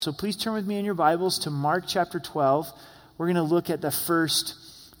So please turn with me in your Bibles to Mark chapter 12. We're going to look at the first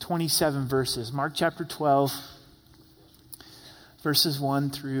 27 verses. Mark chapter 12, verses 1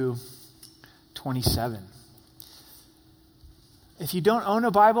 through 27. If you don't own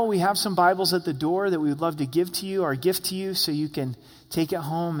a Bible, we have some Bibles at the door that we would love to give to you, or gift to you, so you can take it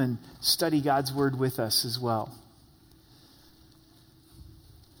home and study God's Word with us as well.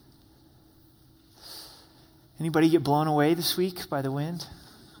 Anybody get blown away this week by the wind?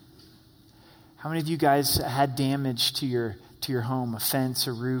 How many of you guys had damage to your home, a fence,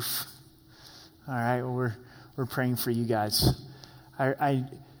 a roof? All right, well, we're praying for you guys.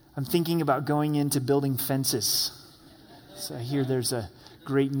 I'm thinking about going into building fences. So I hear there's a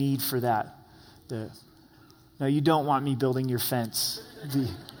great need for that. No, you don't want me building your fence.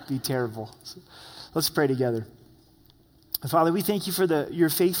 Be terrible. So let's pray together. Father, we thank you for your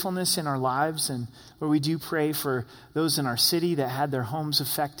faithfulness in our lives, and Lord, we do pray for those in our city that had their homes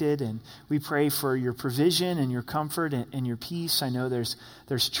affected, and we pray for your provision and your comfort and your peace. I know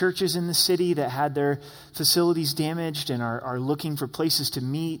there's churches in the city that had their facilities damaged and are looking for places to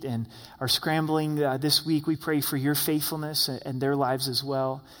meet and are scrambling this week. We pray for your faithfulness and their lives as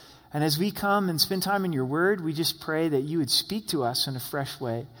well. And as we come and spend time in your word, we just pray that you would speak to us in a fresh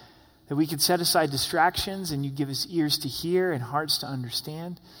way, that we could set aside distractions and you give us ears to hear and hearts to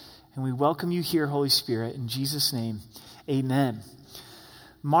understand. And we welcome you here, Holy Spirit. In Jesus' name, amen.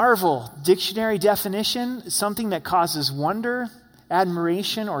 Marvel, dictionary definition, something that causes wonder,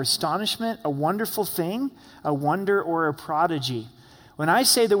 admiration, or astonishment, a wonderful thing, a wonder, or a prodigy. When I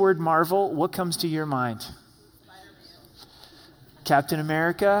say the word marvel, what comes to your mind? Spider-Man. Captain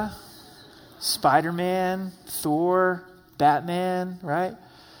America, Spider-Man, Thor, Batman, right?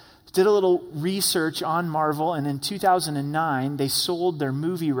 Did a little research on Marvel, and in 2009, they sold their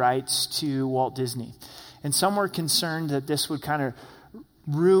movie rights to Walt Disney. And some were concerned that this would kind of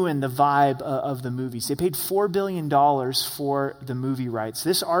ruin the vibe of the movies. They paid $4 billion for the movie rights.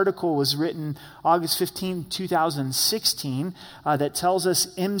 This article was written August 15, 2016, that tells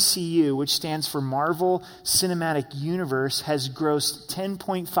us MCU, which stands for Marvel Cinematic Universe, has grossed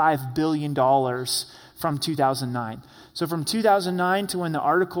 $10.5 billion from 2009. So from 2009 to when the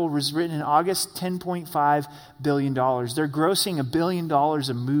article was written in August, $10.5 billion. They're grossing $1 billion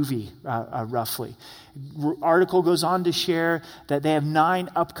a movie, roughly. Article goes on to share that they have 9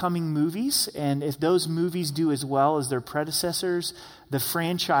 upcoming movies, and if those movies do as well as their predecessors, the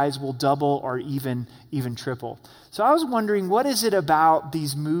franchise will double or even triple. So I was wondering, what is it about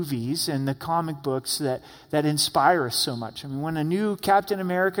these movies and the comic books that inspire us so much? I mean, when a new Captain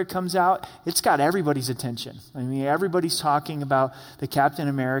America comes out, it's got everybody's attention. I mean, everybody's talking about the Captain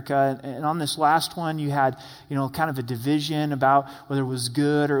America. And on this last one, you had, kind of a division about whether it was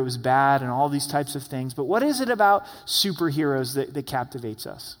good or it was bad and all these types of things. But what is it about superheroes that captivates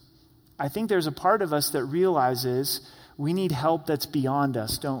us? I think there's a part of us that realizes we need help that's beyond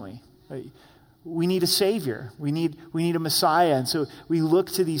us, don't we? We need a savior. We need a Messiah. And so we look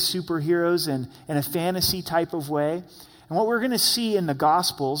to these superheroes in a fantasy type of way. And what we're going to see in the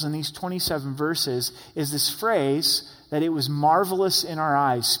Gospels, in these 27 verses, is this phrase that it was marvelous in our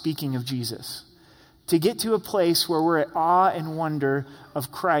eyes, speaking of Jesus. To get to a place where we're at awe and wonder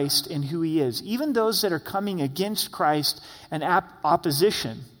of Christ and who he is. Even those that are coming against Christ and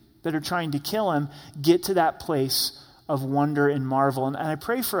opposition, that are trying to kill him, get to that place of wonder and marvel. And I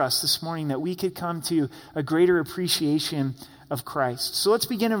pray for us this morning that we could come to a greater appreciation of Christ. So let's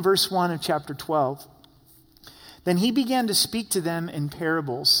begin in verse 1 of chapter 12. Then he began to speak to them in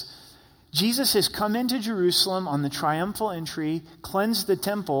parables. Jesus has come into Jerusalem on the triumphal entry, cleansed the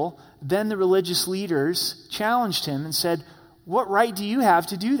temple. Then the religious leaders challenged him and said, "What right do you have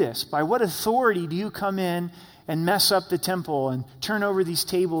to do this? By what authority do you come in and mess up the temple and turn over these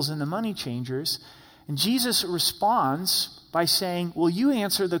tables and the money changers?" And Jesus responds by saying, well, you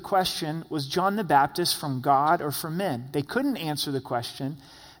answer the question, was John the Baptist from God or from men? They couldn't answer the question.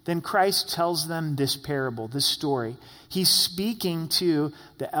 Then Christ tells them this parable, this story. He's speaking to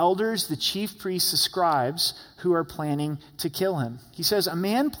the elders, the chief priests, the scribes who are planning to kill him. He says, a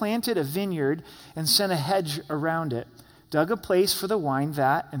man planted a vineyard and sent a hedge around it, dug a place for the wine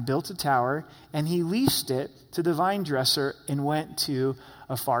vat and built a tower, and he leased it to the vine dresser and went to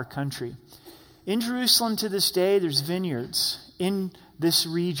a far country. In Jerusalem to this day, there's vineyards in this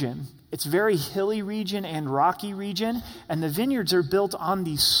region. It's a very hilly region and rocky region, and the vineyards are built on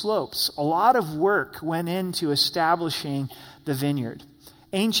these slopes. A lot of work went into establishing the vineyard.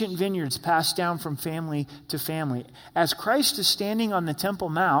 Ancient vineyards passed down from family to family. As Christ is standing on the Temple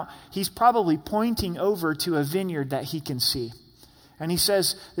Mount, he's probably pointing over to a vineyard that he can see. And he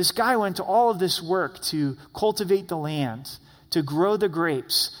says, this guy went to all of this work to cultivate the land, to grow the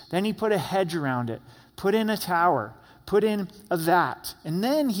grapes. Then he put a hedge around it, put in a tower, put in a vat, and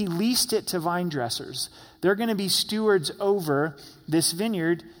then he leased it to vine dressers. They're going to be stewards over this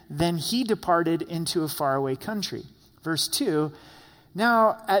vineyard. Then he departed into a faraway country. Verse 2,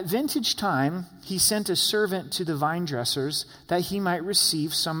 now at vintage time, he sent a servant to the vine dressers that he might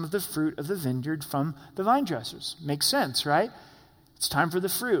receive some of the fruit of the vineyard from the vine dressers. Makes sense, right? It's time for the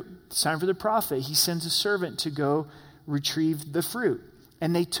fruit. It's time for the prophet. He sends a servant to go retrieve the fruit.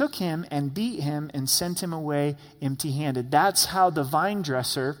 And they took him and beat him and sent him away empty-handed. That's how the vine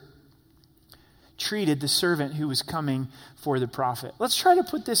dresser treated the servant who was coming for the prophet. Let's try to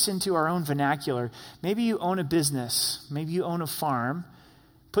put this into our own vernacular. Maybe you own a business. Maybe you own a farm.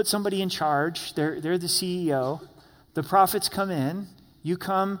 Put somebody in charge. They're the CEO. The prophets come in. You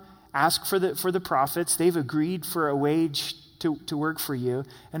come, ask for the prophets. They've agreed for a wage to work for you.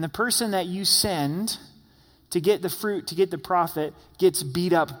 And the person that you send to get the fruit, to get the prophet, gets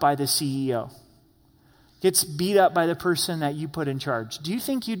beat up by the CEO. Gets beat up by the person that you put in charge. Do you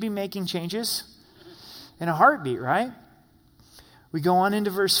think you'd be making changes? In a heartbeat, right? We go on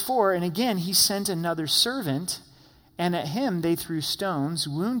into verse 4, and again, he sent another servant, and at him they threw stones,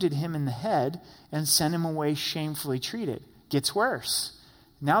 wounded him in the head, and sent him away shamefully treated. Gets worse.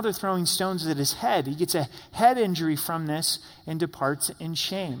 Now they're throwing stones at his head. He gets a head injury from this and departs in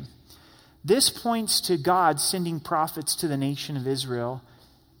shame. This points to God sending prophets to the nation of Israel,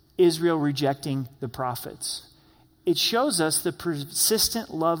 Israel rejecting the prophets. It shows us the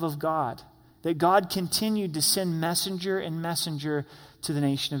persistent love of God, that God continued to send messenger and messenger to the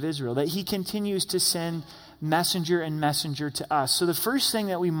nation of Israel, that he continues to send messenger and messenger to us. So the first thing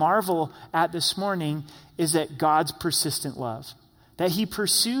that we marvel at this morning is that God's persistent love, that he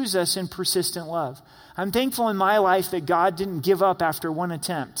pursues us in persistent love. I'm thankful in my life that God didn't give up after one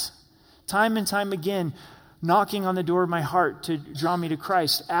attempt. Time and time again, knocking on the door of my heart to draw me to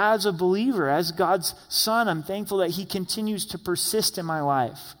Christ. As a believer, as God's son, I'm thankful that he continues to persist in my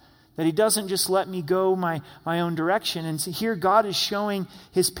life, that he doesn't just let me go my own direction. And here God is showing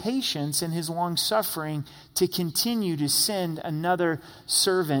his patience and his long suffering to continue to send another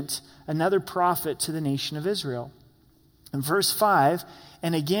servant, another prophet to the nation of Israel. In verse 5,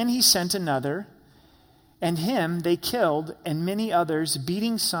 and again he sent another, and him they killed, and many others,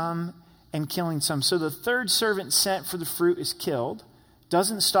 beating some and killing some. So the third servant sent for the fruit is killed,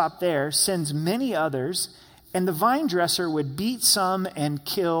 doesn't stop there, sends many others, and the vine dresser would beat some and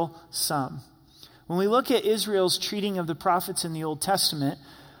kill some. When we look at Israel's treating of the prophets in the Old Testament,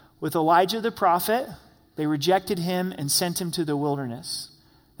 with Elijah the prophet, they rejected him and sent him to the wilderness.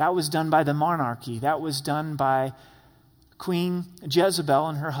 That was done by the monarchy. That was done by Queen Jezebel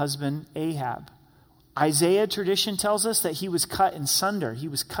and her husband Ahab. Isaiah tradition tells us that he was cut in sunder. He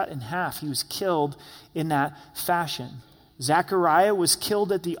was cut in half. He was killed in that fashion. Zechariah was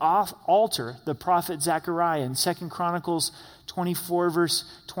killed at the altar, the prophet Zechariah in 2 Chronicles 24,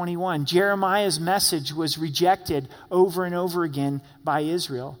 verse 21. Jeremiah's message was rejected over and over again by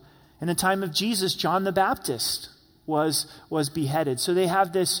Israel. In the time of Jesus, John the Baptist was beheaded. So they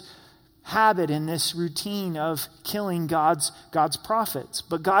have this habit and this routine of killing God's prophets.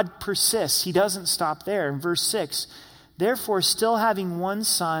 But God persists. He doesn't stop there. In verse 6, therefore, still having one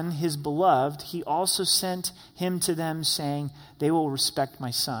son, his beloved, he also sent him to them, saying, they will respect my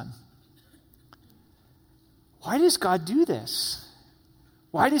son. Why does God do this?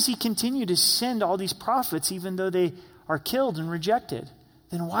 Why does he continue to send all these prophets even though they are killed and rejected?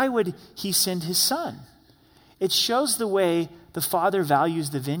 Then why would he send his son? It shows the way the Father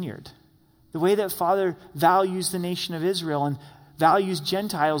values the vineyard, the way that Father values the nation of Israel and values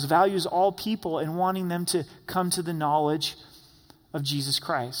Gentiles, values all people, and wanting them to come to the knowledge of Jesus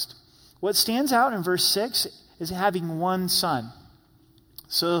Christ. What stands out in verse 6 is having one son.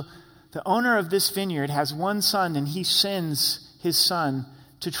 So the owner of this vineyard has one son, and he sends his son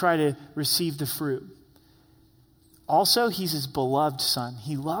to try to receive the fruit. Also, he's his beloved son.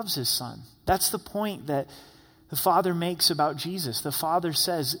 He loves his son. That's the point that the Father makes about Jesus. The Father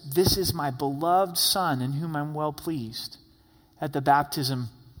says, this is my beloved son in whom I'm well pleased. At the baptism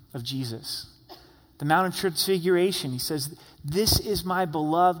of Jesus. The Mount of Transfiguration, he says, this is my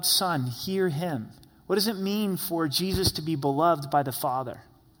beloved son, hear him. What does it mean for Jesus to be beloved by the Father?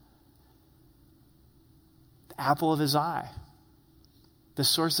 The apple of his eye, the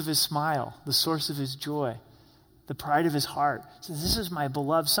source of his smile, the source of his joy, the pride of his heart. So this is my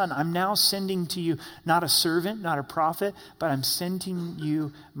beloved son. I'm now sending to you not a servant, not a prophet, but I'm sending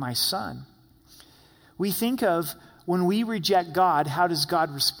you my son. We think of when we reject God, how does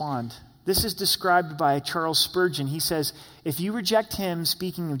God respond? This is described by Charles Spurgeon. He says, if you reject him,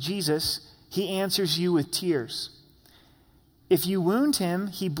 speaking of Jesus, he answers you with tears. If you wound him,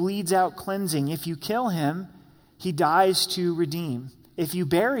 he bleeds out cleansing. If you kill him, he dies to redeem. If you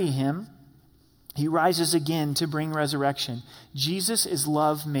bury him, he rises again to bring resurrection. Jesus is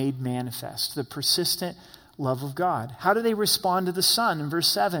love made manifest, the persistent love of God. How do they respond to the Son? In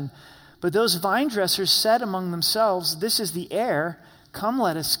verse 7, but those vine dressers said among themselves, this is the heir. Come,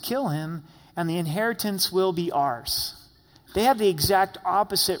 let us kill him, and the inheritance will be ours. They have the exact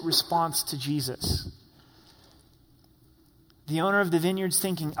opposite response to Jesus. The owner of the vineyard's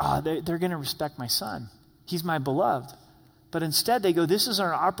thinking, they're going to respect my son. He's my beloved. But instead they go, this is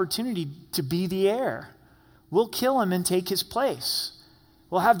our opportunity to be the heir. We'll kill him and take his place.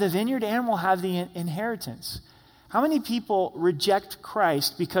 We'll have the vineyard and we'll have the inheritance. How many people reject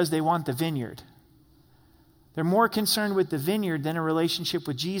Christ because they want the vineyard? They're more concerned with the vineyard than a relationship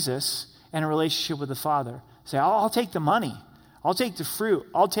with Jesus and a relationship with the Father. Say, I'll take the money. I'll take the fruit.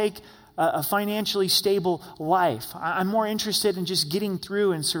 I'll take a financially stable life. I'm more interested in just getting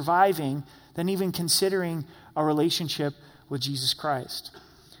through and surviving than even considering a relationship with Jesus Christ.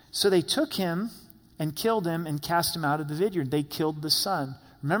 So they took him and killed him and cast him out of the vineyard. They killed the son.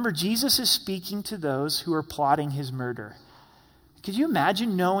 Remember, Jesus is speaking to those who are plotting his murder. Could you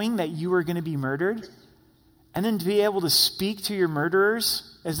imagine knowing that you were going to be murdered? And then to be able to speak to your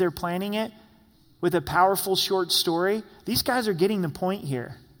murderers as they're planning it with a powerful short story? These guys are getting the point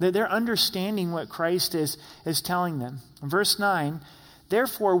here. They're understanding what Christ is telling them. In verse 9,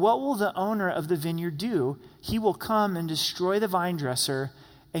 therefore, what will the owner of the vineyard do? He will come and destroy the vine dresser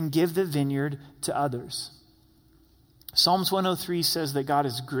and give the vineyard to others. Psalms 103 says that God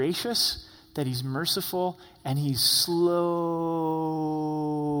is gracious, that he's merciful, and he's slow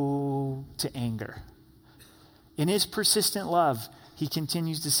to anger. In his persistent love, he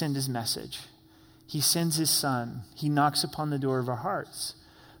continues to send his message. He sends his son. He knocks upon the door of our hearts.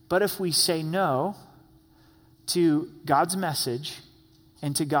 But if we say no to God's message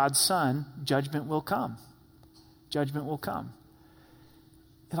and to God's son, judgment will come. Judgment will come.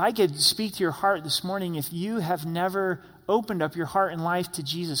 If I could speak to your heart this morning, if you have never opened up your heart and life to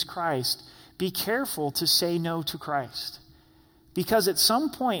Jesus Christ, be careful to say no to Christ. Because at some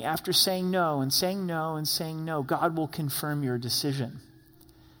point after saying no and saying no and saying no, God will confirm your decision.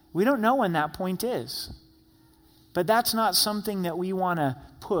 We don't know when that point is. But that's not something that we want to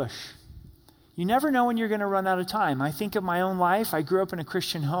push. You never know when you're going to run out of time. I think of my own life. I grew up in a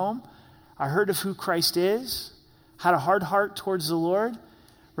Christian home. I heard of who Christ is, had a hard heart towards the Lord.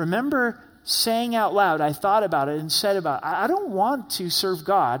 Remember saying out loud, I thought about it and said about it, I don't want to serve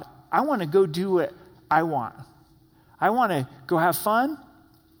God. I want to go do what I want. I want to go have fun.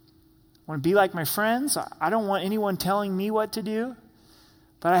 I want to be like my friends. I don't want anyone telling me what to do.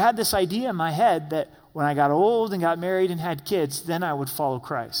 But I had this idea in my head that when I got old and got married and had kids, then I would follow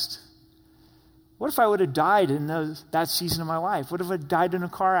Christ. What if I would have died in that season of my life? What if I died in a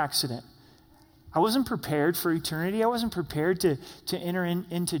car accident? I wasn't prepared for eternity. I wasn't prepared to enter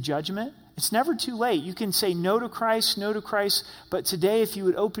into judgment. It's never too late. You can say no to Christ, but today if you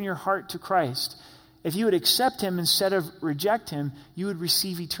would open your heart to Christ, if you would accept him instead of reject him, you would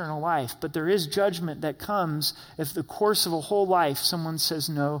receive eternal life. But there is judgment that comes if the course of a whole life someone says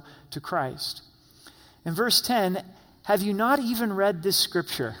no to Christ. In verse 10, have you not even read this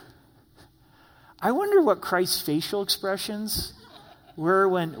scripture? I wonder what Christ's facial expressions were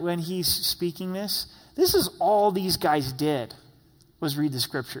when he's speaking this. This is all these guys did, was read the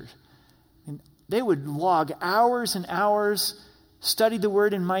scriptures. And they would log hours and hours, study the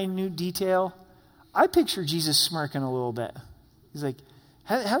word in minute detail. I picture Jesus smirking a little bit. He's like,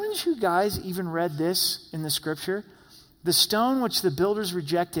 haven't you guys even read this in the scripture? The stone which the builders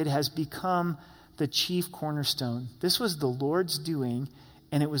rejected has become the chief cornerstone. This was the Lord's doing,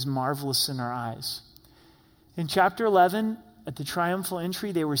 and it was marvelous in our eyes. In chapter 11, at the triumphal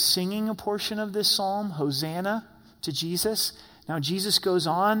entry, they were singing a portion of this psalm, Hosanna, to Jesus. Now Jesus goes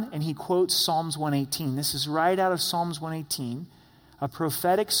on and he quotes Psalms 118. This is right out of Psalms 118, a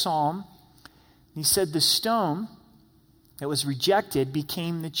prophetic psalm. He said the stone that was rejected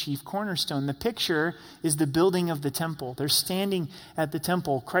became the chief cornerstone. The picture is the building of the temple. They're standing at the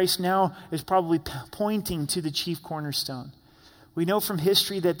temple. Christ now is probably pointing to the chief cornerstone. We know from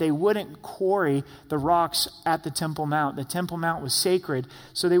history that they wouldn't quarry the rocks at the Temple Mount. The Temple Mount was sacred,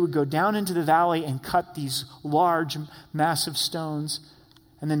 so they would go down into the valley and cut these large, massive stones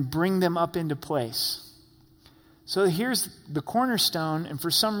and then bring them up into place. So here's the cornerstone, and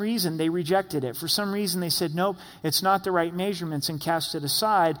for some reason they rejected it. For some reason they said, nope, it's not the right measurements, and cast it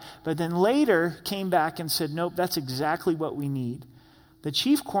aside. But then later came back and said, nope, that's exactly what we need. The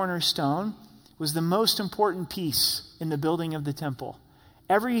chief cornerstone was the most important piece in the building of the temple.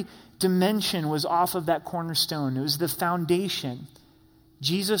 Every dimension was off of that cornerstone. It was the foundation.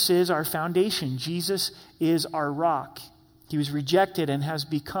 Jesus is our foundation. Jesus is our rock. He was rejected and has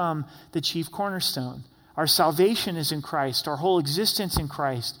become the chief cornerstone. Our salvation is in Christ. Our whole existence in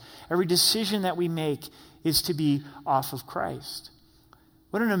Christ. Every decision that we make is to be off of Christ.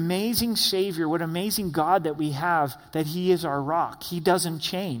 What an amazing Savior, what an amazing God that we have, that He is our rock. He doesn't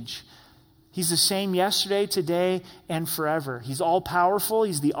change. He's the same yesterday, today, and forever. He's all-powerful.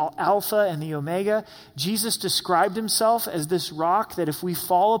 He's the Alpha and the Omega. Jesus described Himself as this rock that if we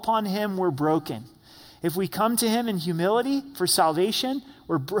fall upon Him, we're broken. If we come to Him in humility for salvation,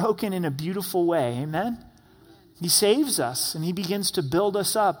 we're broken in a beautiful way. Amen? He saves us, and He begins to build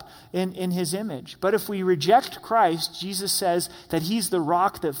us up in His image. But if we reject Christ, Jesus says that He's the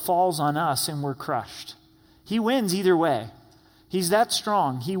rock that falls on us and we're crushed. He wins either way. He's that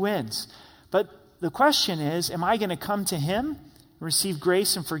strong. He wins. But the question is, am I going to come to Him and receive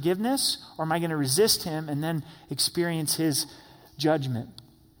grace and forgiveness, or am I going to resist Him and then experience His judgment?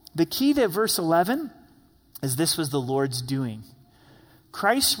 The key to verse 11 is this was the Lord's doing.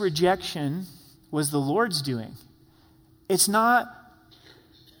 Christ's rejection was the Lord's doing. It's not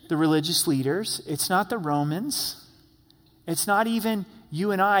the religious leaders. It's not the Romans. It's not even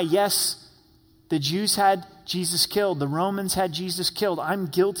you and I. Yes, the Jews had Jesus killed. The Romans had Jesus killed. I'm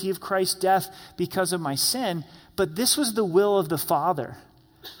guilty of Christ's death because of my sin. But this was the will of the Father.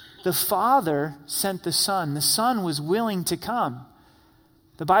 The Father sent the Son. The Son was willing to come.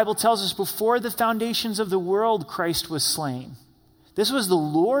 The Bible tells us before the foundations of the world, Christ was slain. This was the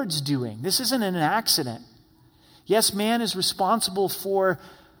Lord's doing. This isn't an accident. Yes, man is responsible for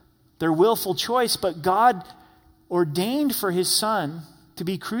their willful choice, but God ordained for His Son to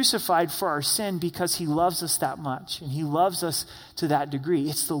be crucified for our sin because He loves us that much, and He loves us to that degree.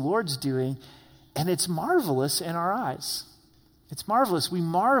 It's the Lord's doing, and it's marvelous in our eyes. It's marvelous. We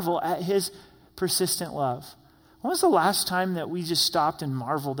marvel at His persistent love. When was the last time that we just stopped and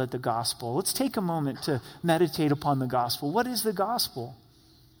marveled at the gospel? Let's take a moment to meditate upon the gospel. What is the gospel?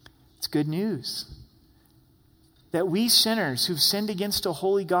 It's good news. That we sinners who've sinned against a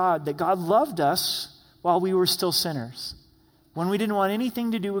holy God, that God loved us while we were still sinners. When we didn't want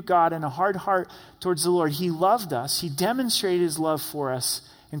anything to do with God and a hard heart towards the Lord, He loved us. He demonstrated His love for us,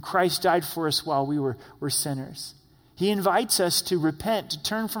 and Christ died for us while we were sinners. He invites us to repent, to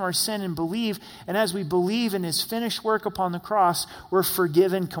turn from our sin and believe, and as we believe in His finished work upon the cross, we're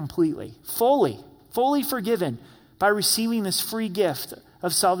forgiven completely, fully forgiven by receiving this free gift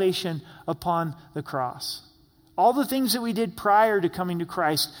of salvation upon the cross. All the things that we did prior to coming to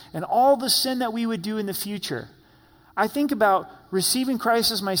Christ and all the sin that we would do in the future. I think about receiving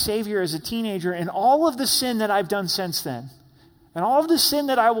Christ as my Savior as a teenager and all of the sin that I've done since then. And all of the sin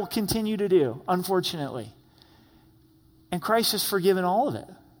that I will continue to do, unfortunately. And Christ has forgiven all of it.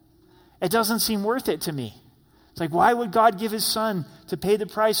 It doesn't seem worth it to me. It's like, why would God give His Son to pay the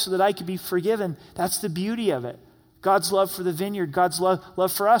price so that I could be forgiven? That's the beauty of it. God's love for the vineyard, God's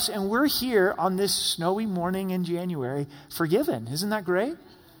love for us. And we're here on this snowy morning in January, forgiven. Isn't that great?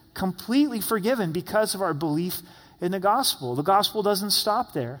 Completely forgiven because of our belief in the gospel. The gospel doesn't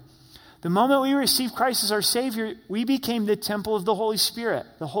stop there. The moment we received Christ as our Savior, we became the temple of the Holy Spirit.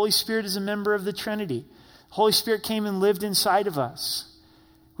 The Holy Spirit is a member of the Trinity. The Holy Spirit came and lived inside of us.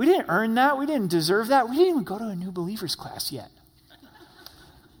 We didn't earn that. We didn't deserve that. We didn't even go to a new believers class yet.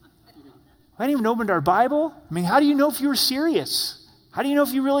 I hadn't even opened our Bible. I mean, how do you know if you were serious? How do you know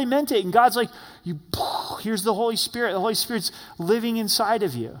if you really meant it? And God's like, here's the Holy Spirit. The Holy Spirit's living inside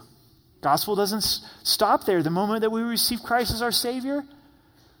of you. Gospel doesn't stop there. The moment that we receive Christ as our Savior,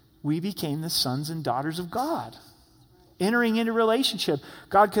 we became the sons and daughters of God. Entering into relationship.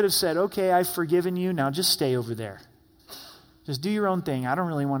 God could have said, okay, I've forgiven you. Now just stay over there. Just do your own thing. I don't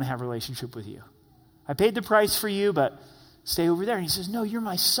really want to have a relationship with you. I paid the price for you, but stay over there. And He says, no, you're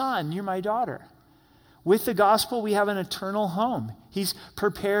my son. You're my daughter. With the gospel, we have an eternal home. He's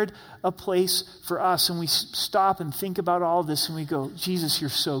prepared a place for us. And we stop and think about all this and we go, Jesus,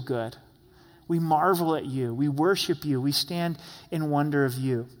 you're so good. We marvel at you. We worship you. We stand in wonder of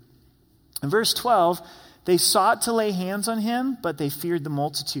you. In verse 12, they sought to lay hands on Him, but they feared the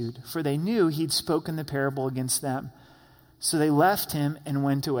multitude, for they knew He'd spoken the parable against them. So they left Him and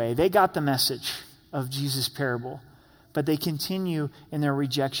went away. They got the message of Jesus' parable, but they continue in their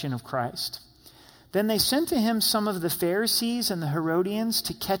rejection of Christ. Then they sent to Him some of the Pharisees and the Herodians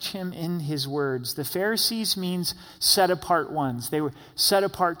to catch Him in His words. The Pharisees means set apart ones. They were set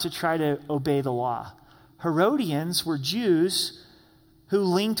apart to try to obey the law. Herodians were Jews who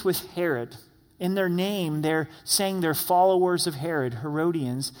linked with Herod. In their name, they're saying they're followers of Herod,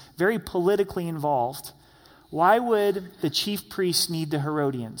 Herodians, very politically involved. Why would the chief priests need the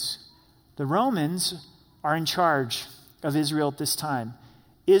Herodians? The Romans are in charge of Israel at this time.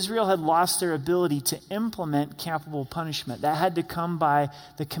 Israel had lost their ability to implement capital punishment. That had to come by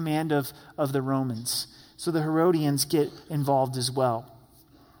the command of the Romans. So the Herodians get involved as well.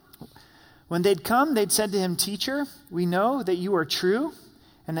 When they'd come, they'd said to him, "Teacher, we know that you are true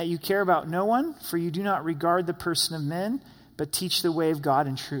and that you care about no one, for you do not regard the person of men, but teach the way of God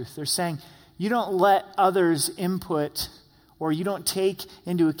in truth." They're saying, you don't let others input, or you don't take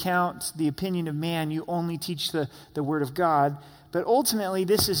into account the opinion of man. You only teach the word of God. But ultimately,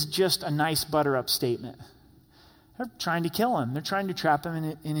 this is just a nice butter-up statement. They're trying to kill him. They're trying to trap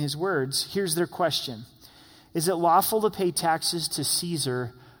him in his words. Here's their question. Is it lawful to pay taxes to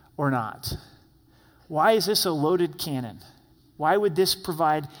Caesar or not? Why is this a loaded cannon? Why would this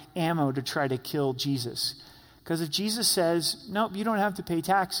provide ammo to try to kill Jesus? Because if Jesus says, nope, you don't have to pay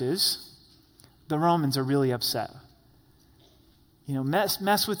taxes, the Romans are really upset.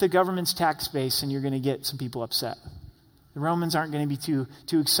 Mess with the government's tax base and you're going to get some people upset. The Romans aren't going to be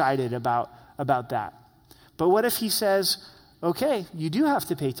too excited about that. But what if he says, okay, you do have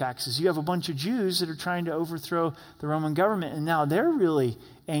to pay taxes. You have a bunch of Jews that are trying to overthrow the Roman government, and now they're really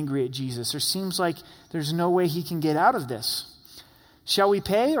angry at Jesus. There seems like there's no way he can get out of this. Shall we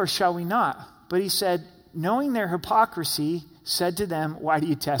pay or shall we not? But he said, knowing their hypocrisy, said to them, why do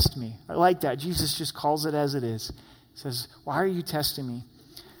you test me? I like that. Jesus just calls it as it is. He says, why are you testing me?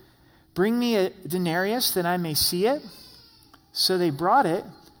 Bring me a denarius that I may see it. So they brought it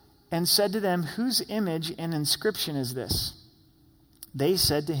and said to them, whose image and inscription is this? They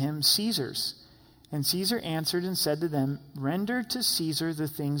said to him, Caesar's. And Caesar answered and said to them, render to Caesar the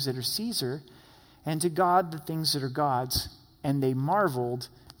things that are Caesar, and to God the things that are God's. And they marveled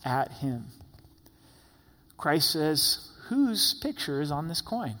at him. Christ says, whose picture is on this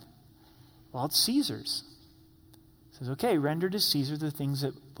coin? Well, it's Caesar's. He says, okay, render to Caesar the things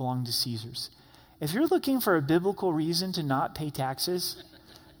that belong to Caesar's. If you're looking for a biblical reason to not pay taxes,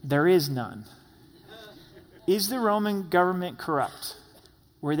 there is none. Is the Roman government corrupt?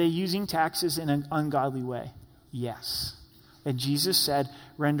 Were they using taxes in an ungodly way? Yes. And Jesus said,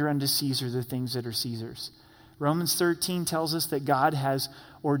 render unto Caesar the things that are Caesar's. Romans 13 tells us that God has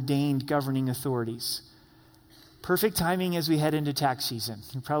ordained governing authorities. Perfect timing as we head into tax season.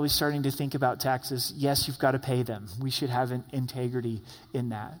 You're probably starting to think about taxes. Yes, you've got to pay them. We should have an integrity in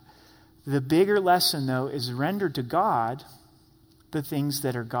that. The bigger lesson, though, is render to God the things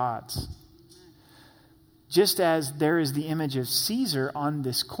that are God's. Just as there is the image of Caesar on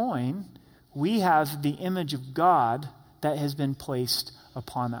this coin, we have the image of God that has been placed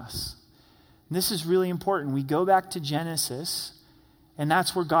upon us. And this is really important. We go back to Genesis, and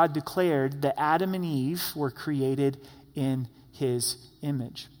that's where God declared that Adam and Eve were created in his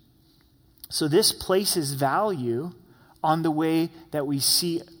image. So this places value on the way that we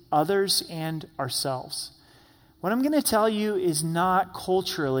see others and ourselves. What I'm going to tell you is not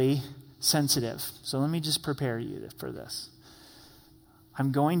culturally sensitive. So let me just prepare you for this.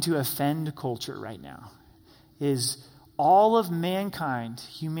 I'm going to offend culture right now. Is all of mankind,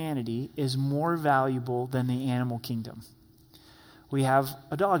 humanity, is more valuable than the animal kingdom. We have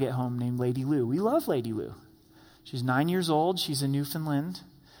a dog at home named Lady Lou. We love Lady Lou. She's 9 years old. She's a Newfoundland.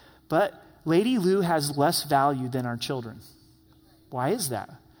 But Lady Lou has less value than our children. Why is that?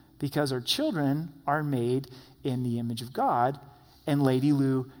 Because our children are made in the image of God, and Lady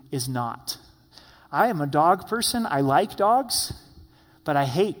Lou is not. I am a dog person. I like dogs, but I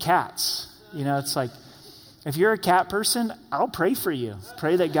hate cats. It's like, if you're a cat person, I'll pray for you.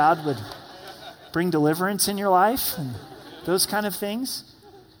 Pray that God would bring deliverance in your life and those kind of things.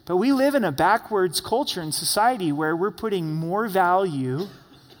 But we live in a backwards culture and society where we're putting more value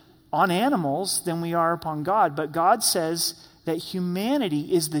on animals than we are upon God. But God says that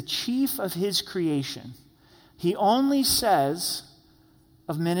humanity is the chief of his creation. He only says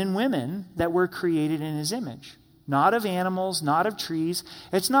of men and women that we're created in his image. Not of animals, not of trees.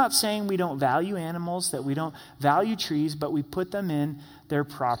 It's not saying we don't value animals, that we don't value trees, but we put them in their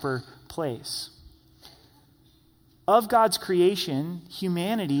proper place. Of God's creation,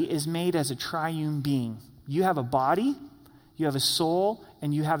 humanity is made as a triune being. You have a body, you have a soul,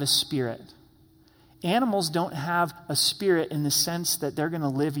 and you have a spirit. Animals don't have a spirit in the sense that they're going to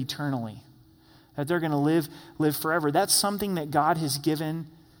live eternally, that they're going to live forever. That's something that God has given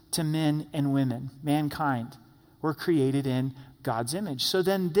to men and women, mankind. We're created in God's image. So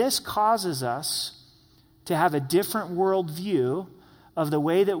then this causes us to have a different worldview of the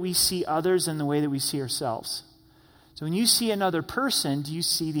way that we see others and the way that we see ourselves. So when you see another person, do you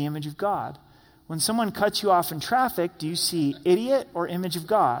see the image of God? When someone cuts you off in traffic, do you see idiot or image of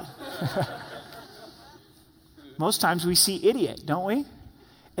God? Most times we see idiot, don't we?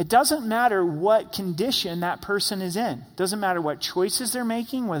 It doesn't matter what condition that person is in. It doesn't matter what choices they're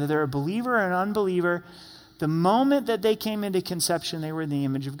making, whether they're a believer or an unbeliever. The moment that they came into conception, they were in the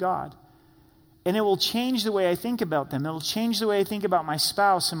image of God. And it will change the way I think about them. It'll change the way I think about my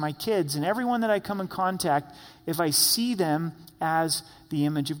spouse and my kids and everyone that I come in contact if I see them as the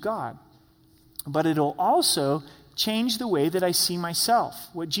image of God. But it'll also change the way that I see myself.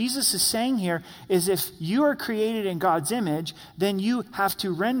 What Jesus is saying here is if you are created in God's image, then you have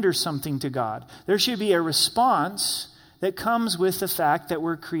to render something to God. There should be a response that comes with the fact that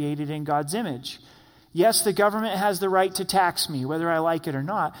we're created in God's image. Yes, the government has the right to tax me, whether I like it or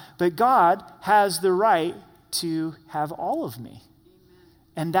not, but God has the right to have all of me.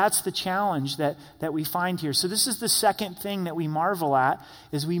 And that's the challenge that we find here. So this is the second thing that we marvel at,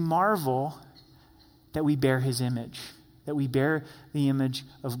 is we marvel that we bear his image, that we bear the image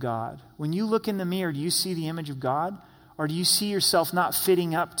of God. When you look in the mirror, do you see the image of God? Or do you see yourself not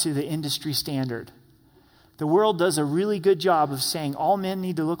fitting up to the industry standard? The world does a really good job of saying all men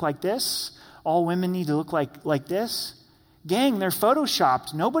need to look like this, all women need to look like this. Gang, they're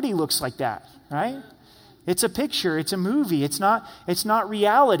photoshopped. Nobody looks like that, right? It's a picture. It's a movie. It's not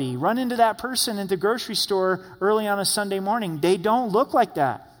reality. Run into that person at the grocery store early on a Sunday morning. They don't look like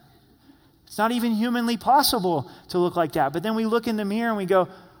that. It's not even humanly possible to look like that. But then we look in the mirror and we go,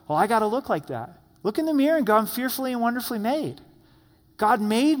 well, I got to look like that. Look in the mirror and go, I'm fearfully and wonderfully made. God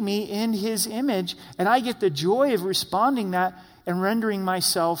made me in his image, and I get the joy of responding that and rendering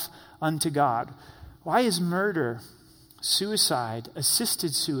myself unto God. Why is murder, suicide,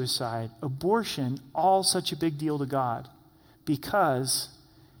 assisted suicide, abortion all such a big deal to God? Because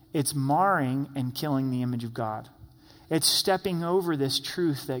it's marring and killing the image of God. It's stepping over this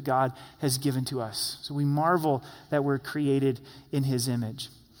truth that God has given to us. So we marvel that we're created in his image.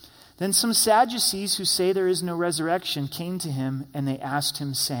 Then some Sadducees who say there is no resurrection came to him, and they asked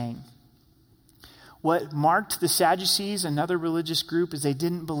him, saying, what marked the Sadducees, another religious group, is they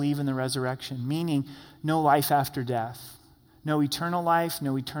didn't believe in the resurrection, meaning no life after death, no eternal life,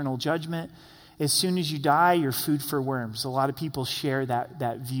 no eternal judgment. As soon as you die, you're food for worms. A lot of people share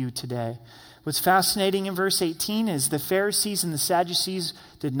that view today. What's fascinating in verse 18 is the Pharisees and the Sadducees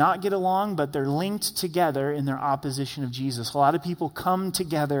did not get along, but they're linked together in their opposition of Jesus. A lot of people come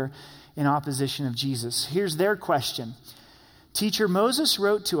together in opposition of Jesus. Here's their question. Teacher, Moses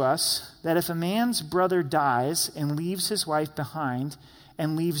wrote to us that if a man's brother dies and leaves his wife behind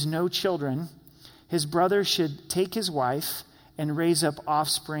and leaves no children, his brother should take his wife and raise up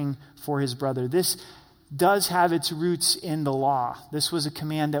offspring for his brother. This does have its roots in the law. This was a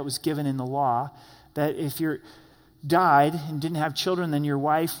command that was given in the law, that if you died and didn't have children, then your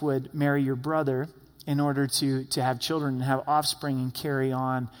wife would marry your brother in order to have children and have offspring and carry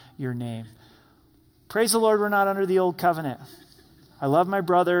on your name. Praise the Lord, we're not under the old covenant. I love my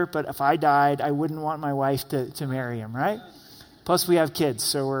brother, but if I died, I wouldn't want my wife to marry him, right? Plus we have kids,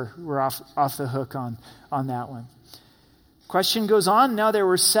 so we're off the hook on that one. Question goes on. Now there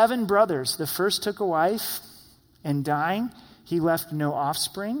were 7 brothers. The first took a wife, and dying, he left no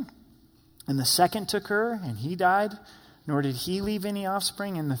offspring. And the second took her, and he died, nor did he leave any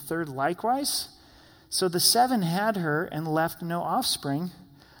offspring. And the third likewise. So the 7 had her and left no offspring.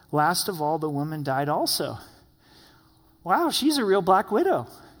 Last of all, the woman died also. Wow, she's a real black widow.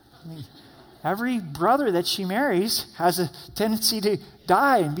 I mean, every brother that she marries has a tendency to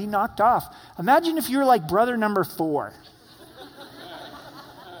die and be knocked off. Imagine if you were like brother number 4.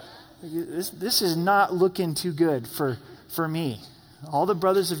 This is not looking too good for me. All the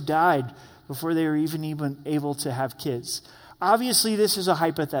brothers have died before they were even able to have kids. Obviously, this is a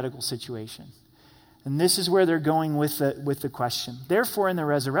hypothetical situation. And this is where they're going with the question. Therefore, in the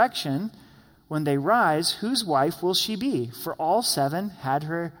resurrection, when they rise, whose wife will she be? For all 7 had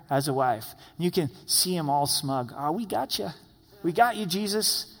her as a wife. And you can see them all smug. Oh, we got you. We got you,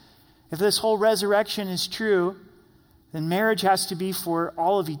 Jesus. If this whole resurrection is true, then marriage has to be for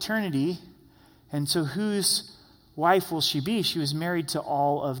all of eternity. And so whose wife will she be? She was married to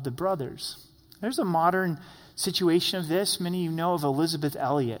all of the brothers. There's a modern situation of this. Many of you know of Elizabeth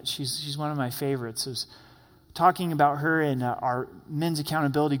Elliot. She's one of my favorites. I was talking about her in our men's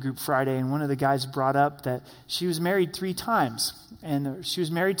accountability group Friday, and one of the guys brought up that she was married 3 times. And she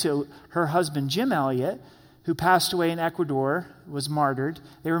was married to her husband, Jim Elliot, who passed away in Ecuador, was martyred.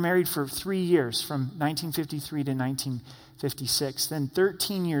 They were married for 3 years, from 1953 to 1956. Then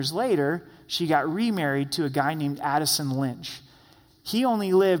 13 years later, she got remarried to a guy named Addison Lynch. He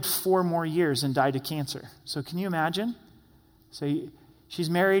only lived 4 more years and died of cancer. So can you imagine? So she's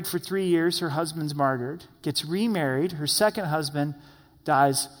married for 3 years. Her husband's martyred. Gets remarried. Her second husband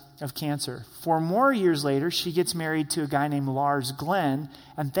dies of cancer. 4 more years later, she gets married to a guy named Lars Glenn,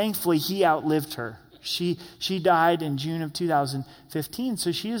 and thankfully he outlived her. She died in June of 2015,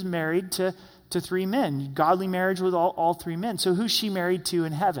 so she is married to 3 men, godly marriage with all 3 men. So who's she married to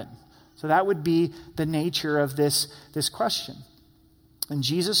in heaven? So that would be the nature of this question. And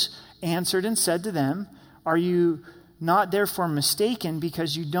Jesus answered and said to them, "Are you not therefore mistaken,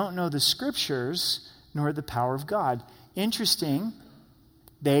 because you don't know the Scriptures nor the power of God?" Interesting,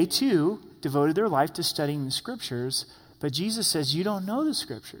 they too devoted their life to studying the Scriptures, but Jesus says, you don't know the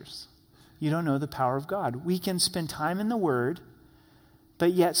Scriptures. You don't know the power of God. We can spend time in the Word,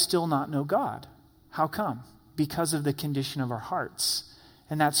 but yet still not know God. How come? Because of the condition of our hearts.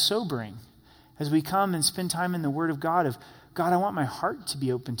 And that's sobering. As we come and spend time in the Word of God, God, I want my heart to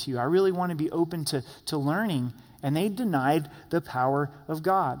be open to you. I really want to be open to learning. And they denied the power of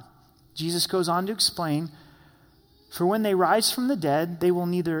God. Jesus goes on to explain, "For when they rise from the dead, they will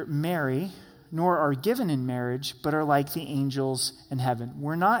neither marry nor are given in marriage, but are like the angels in heaven."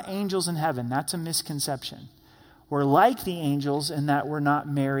 We're not angels in heaven. That's a misconception. We're like the angels in that we're not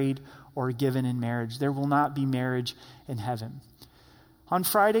married or given in marriage. There will not be marriage in heaven. On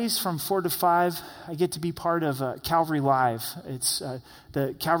Fridays from 4 to 5, I get to be part of Calvary Live. It's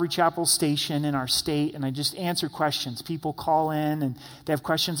the Calvary Chapel station in our state, and I just answer questions. People call in, and they have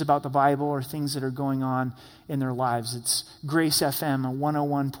questions about the Bible or things that are going on in their lives. It's Grace FM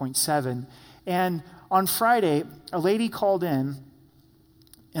 101.7. And on Friday, a lady called in,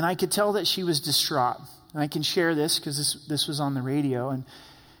 and I could tell that she was distraught. And I can share this because this was on the radio.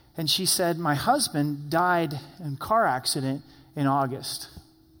 And she said, "My husband died in a car accident in August.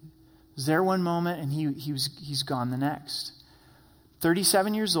 Was there one moment, and he's gone the next."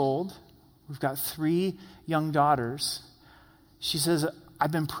 37 years old. We've got 3 young daughters. She says,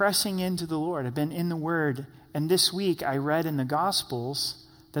 "I've been pressing into the Lord. I've been in the Word. And this week I read in the Gospels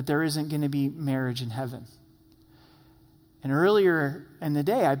that there isn't going to be marriage in heaven. And earlier in the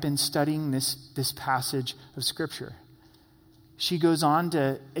day, I've been studying this passage of Scripture." She goes on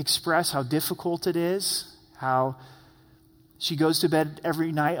to express how difficult it is, how she goes to bed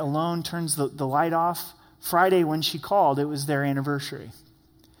every night alone, turns the light off. Friday, when she called, it was their anniversary.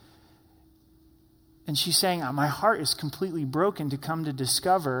 And she's saying, "My heart is completely broken to come to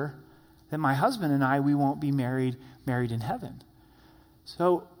discover that my husband and I, we won't be married in heaven."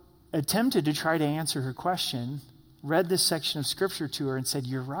 So attempted to try to answer her question, read this section of Scripture to her and said,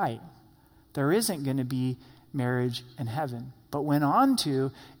 "You're right. There isn't going to be marriage in heaven." But went on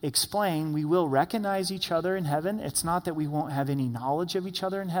to explain, we will recognize each other in heaven. It's not that we won't have any knowledge of each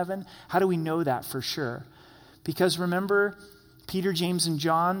other in heaven. How do we know that for sure? Because remember, Peter, James, and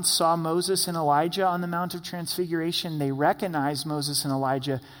John saw Moses and Elijah on the Mount of Transfiguration. They recognized Moses and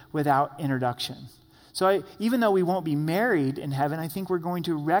Elijah without introduction. So even though we won't be married in heaven, I think we're going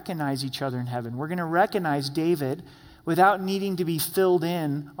to recognize each other in heaven. We're going to recognize David without needing to be filled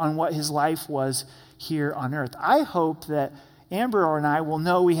in on what his life was here on earth. I hope that Amber and I will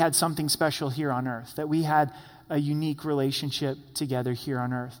know we had something special here on earth, that we had a unique relationship together here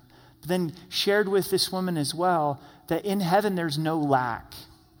on earth. But then shared with this woman as well that in heaven there's no lack.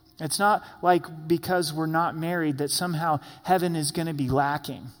 It's not like because we're not married that somehow heaven is going to be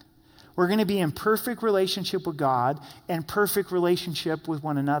lacking. We're going to be in perfect relationship with God and perfect relationship with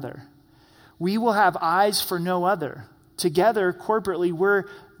one another. We will have eyes for no other. Together, corporately, we're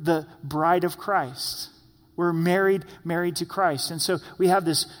the bride of Christ. We're married to Christ. And so we have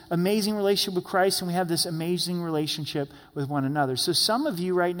this amazing relationship with Christ, and we have this amazing relationship with one another. So some of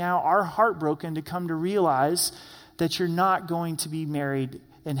you right now are heartbroken to come to realize that you're not going to be married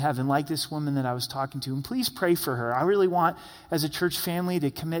in heaven, like this woman that I was talking to. And please pray for her. I really want, as a church family,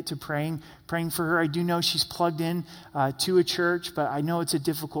 to commit to praying for her. I do know she's plugged in to a church, but I know it's a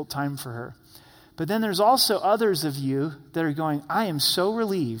difficult time for her. But then there's also others of you that are going, "I am so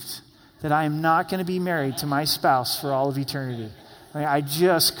relieved that I am not going to be married to my spouse for all of eternity." I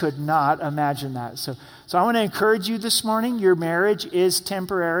just could not imagine that. So I want to encourage you this morning. Your marriage is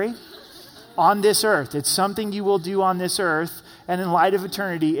temporary on this earth. It's something you will do on this earth. And in light of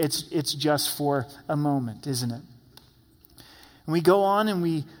eternity, it's just for a moment, isn't it? And we go on and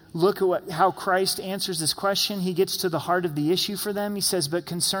we look at how Christ answers this question. He gets to the heart of the issue for them. He says, "But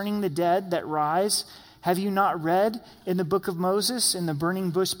concerning the dead that rise, have you not read in the book of Moses, in the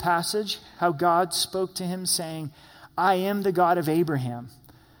burning bush passage, how God spoke to him saying, 'I am the God of Abraham,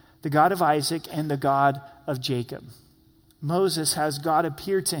 the God of Isaac, and the God of Jacob.'" Moses has God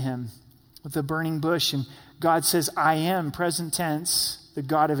appear to him with the burning bush, and God says, "I am," present tense, "the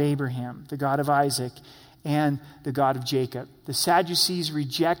God of Abraham, the God of Isaac, and the God of Jacob." The Sadducees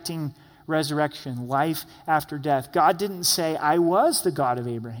rejecting resurrection, life after death. God didn't say, I was the God of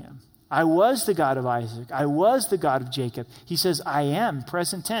Abraham. I was the God of Isaac. I was the God of Jacob. He says, I am,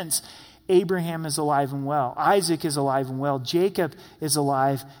 present tense. Abraham is alive and well. Isaac is alive and well. Jacob is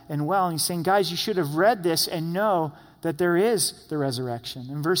alive and well. And he's saying, guys, you should have read this and know that there is the resurrection.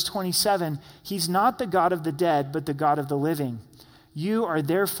 In verse 27, he's not the God of the dead, but the God of the living. You are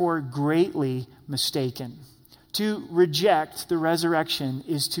therefore greatly mistaken. To reject the resurrection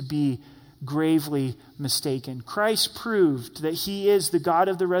is to be gravely mistaken. Christ proved that he is the God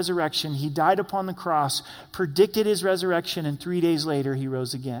of the resurrection. He died upon the cross, predicted his resurrection, and 3 days later he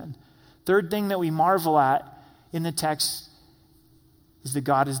rose again. Third thing that we marvel at in the text is that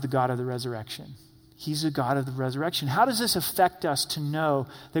God is the God of the resurrection. He's the God of the resurrection. How does this affect us to know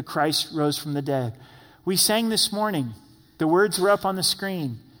that Christ rose from the dead? We sang this morning. The words were up on the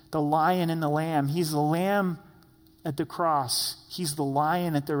screen. The lion and the lamb. He's the lamb at the cross. He's the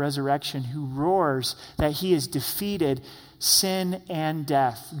lion at the resurrection who roars that he has defeated sin and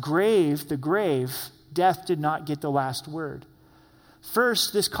death. The grave, death did not get the last word.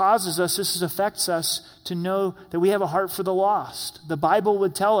 First, this affects us to know that we have a heart for the lost. The Bible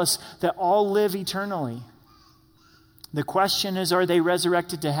would tell us that all live eternally. The question is, are they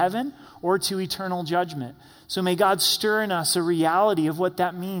resurrected to heaven or to eternal judgment? So may God stir in us a reality of what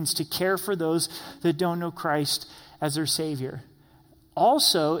that means to care for those that don't know Christ as their Savior.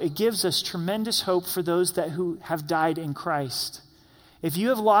 Also, it gives us tremendous hope for those who have died in Christ. If you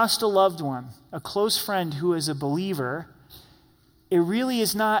have lost a loved one, a close friend who is a believer, it really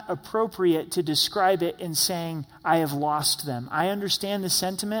is not appropriate to describe it in saying, I have lost them. I understand the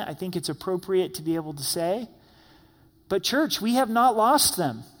sentiment. I think it's appropriate to be able to say. But church, we have not lost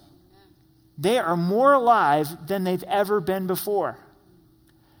them. They are more alive than they've ever been before.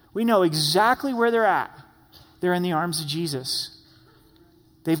 We know exactly where they're at. They're in the arms of Jesus.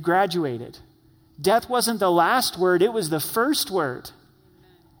 They've graduated. Death wasn't the last word. It was the first word.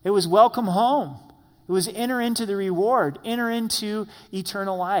 It was welcome home. It was enter into the reward, enter into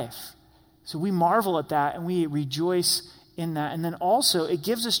eternal life. So we marvel at that and we rejoice in that. And then also it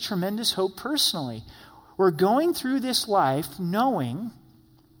gives us tremendous hope personally. We're going through this life knowing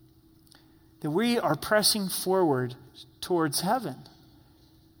that we are pressing forward towards heaven.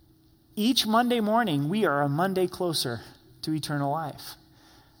 Each Monday morning, we are a Monday closer to eternal life.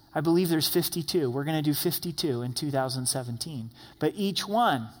 I believe there's 52. We're going to do 52 in 2017. But each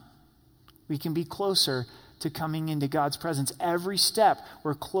one, we can be closer to coming into God's presence. Every step,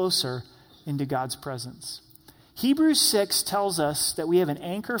 we're closer into God's presence. Hebrews 6 tells us that we have an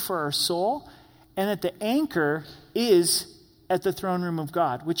anchor for our soul, and that the anchor is at the throne room of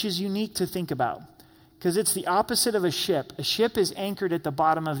God, which is unique to think about, because it's the opposite of a ship. A ship is anchored at the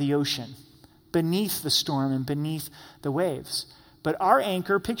bottom of the ocean, beneath the storm and beneath the waves. But our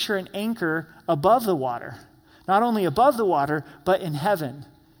anchor, picture an anchor above the water, not only above the water, but in heaven.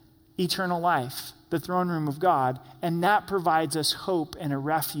 Eternal life, the throne room of God, and that provides us hope and a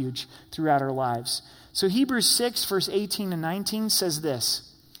refuge throughout our lives. So Hebrews 6, verse 18 and 19 says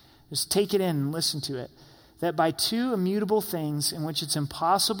this. Just take it in and listen to it. That by two immutable things in which it's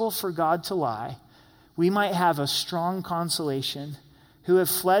impossible for God to lie, we might have a strong consolation, who have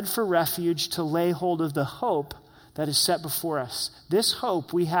fled for refuge to lay hold of the hope that is set before us. This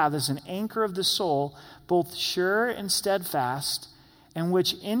hope we have as an anchor of the soul, both sure and steadfast, and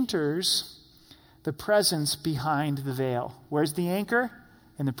which enters the presence behind the veil. Where's the anchor?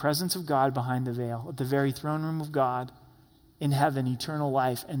 In the presence of God behind the veil, at the very throne room of God in heaven, eternal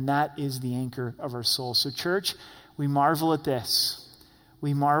life. And that is the anchor of our soul. So church, we marvel at this.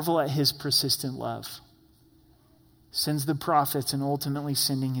 We marvel at his persistent love. Sends the prophets and ultimately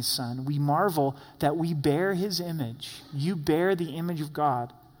sending his son. We marvel that we bear his image. You bear the image of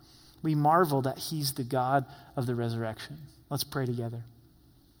God. We marvel that he's the God of the resurrection. Let's pray together.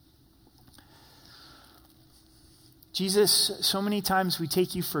 Jesus, so many times we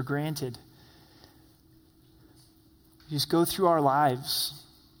take you for granted. We just go through our lives,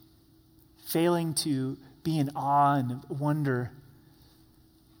 failing to be in awe and wonder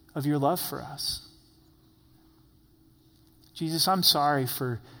of your love for us. Jesus, I'm sorry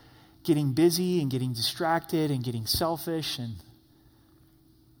for getting busy and getting distracted and getting selfish. And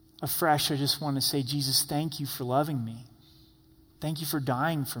afresh, I just want to say, Jesus, thank you for loving me. Thank you for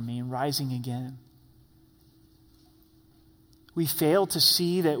dying for me and rising again. We fail to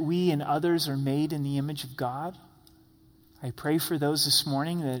see that we and others are made in the image of God. I pray for those this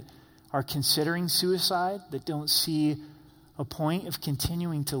morning that are considering suicide, that don't see a point of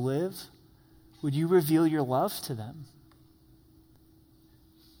continuing to live. Would you reveal your love to them?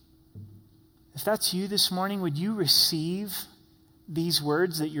 If that's you this morning, would you receive these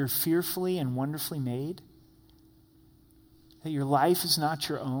words that you're fearfully and wonderfully made, that your life is not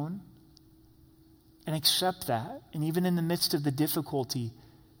your own, and accept that. And even in the midst of the difficulty,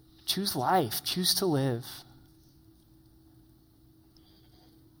 choose life, choose to live.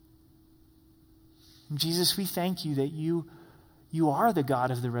 And Jesus, we thank you that you are the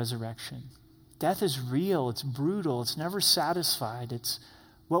God of the resurrection. Death is real, it's brutal, it's never satisfied, it's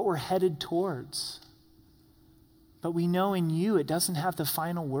what we're headed towards. But we know in you it doesn't have the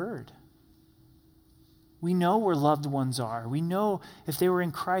final word. We know where loved ones are. We know if they were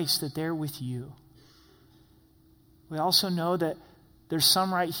in Christ that they're with you. We also know that there's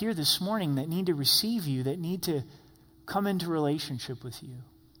some right here this morning that need to receive you, that need to come into relationship with you.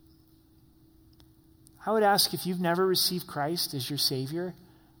 I would ask, if you've never received Christ as your Savior,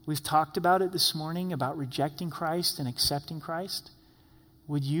 we've talked about it this morning, about rejecting Christ and accepting Christ.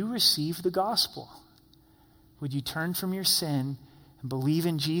 Would you receive the gospel? Would you turn from your sin and believe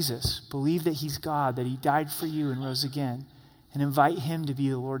in Jesus? Believe that he's God, that he died for you and rose again, and invite him to be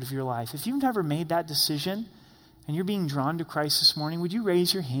the Lord of your life. If you've never made that decision and you're being drawn to Christ this morning, would you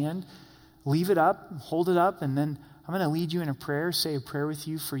raise your hand, leave it up, hold it up, and then I'm going to lead you in a prayer, say a prayer with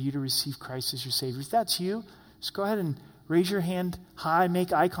you for you to receive Christ as your Savior. If that's you, just go ahead and raise your hand high,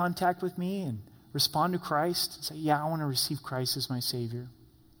 make eye contact with me, and respond to Christ. And say, yeah, I want to receive Christ as my Savior.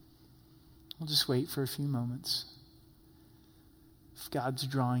 We'll just wait for a few moments. If God's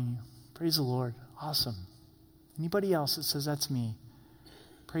drawing you, praise the Lord. Awesome. Anybody else that says, that's me?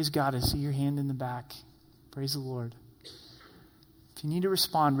 Praise God. I see your hand in the back. Praise the Lord. If you need to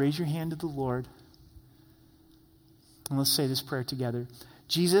respond, raise your hand to the Lord. And let's say this prayer together.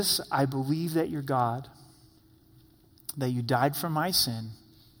 Jesus, I believe that you're God, that you died for my sin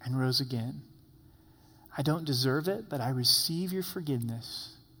and rose again. I don't deserve it, but I receive your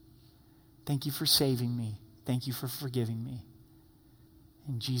forgiveness. Thank you for saving me. Thank you for forgiving me.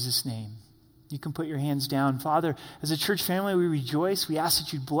 In Jesus' name. You can put your hands down. Father, as a church family, we rejoice. We ask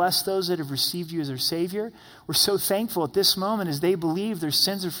that you bless those that have received you as their Savior. We're so thankful at this moment as they believe their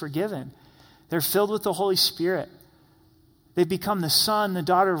sins are forgiven. They're filled with the Holy Spirit. They've become the son, the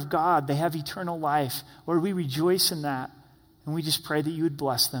daughter of God. They have eternal life. Lord, we rejoice in that. And we just pray that you would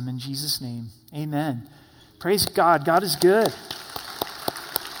bless them in Jesus' name. Amen. Praise God. God is good.